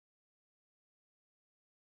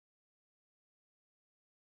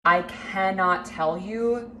I cannot tell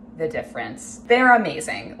you the difference. They're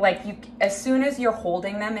amazing. Like as soon as you're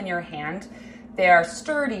holding them in your hand, they are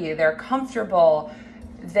sturdy, they're comfortable,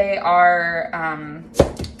 they are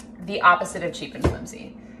the opposite of cheap and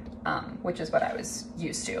flimsy, which is what I was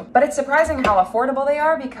used to. But it's surprising how affordable they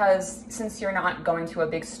are, because since you're not going to a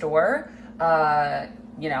big store,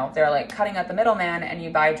 you know, they're like cutting out the middleman and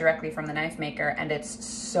you buy directly from the knife maker, and it's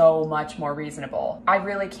so much more reasonable. I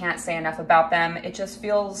really can't say enough about them. It just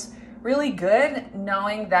feels really good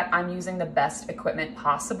knowing that I'm using the best equipment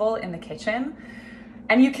possible in the kitchen.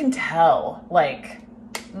 And you can tell, like,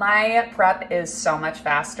 my prep is so much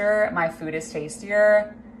faster. My food is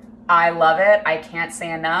tastier. I love it. I can't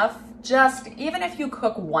say enough. Just, even if you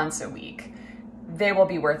cook once a week, they will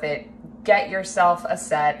be worth it. Get yourself a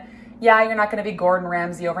set. Yeah, you're not gonna be Gordon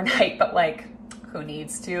Ramsay overnight, but like, who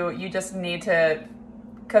needs to? You just need to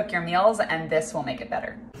cook your meals, and this will make it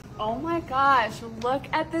better. Oh my gosh, look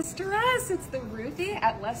at this dress. It's the Ruthie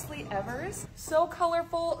at Leslie Evers. So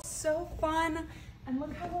colorful, so fun, and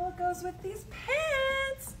look how well it goes with these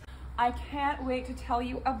pants. I can't wait to tell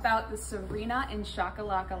you about the Serena in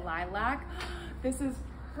Shakalaka Lilac. This is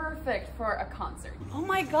perfect for a concert. Oh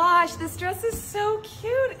my gosh, this dress is so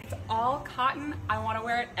cute. It's all cotton. I want to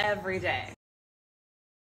wear it every day.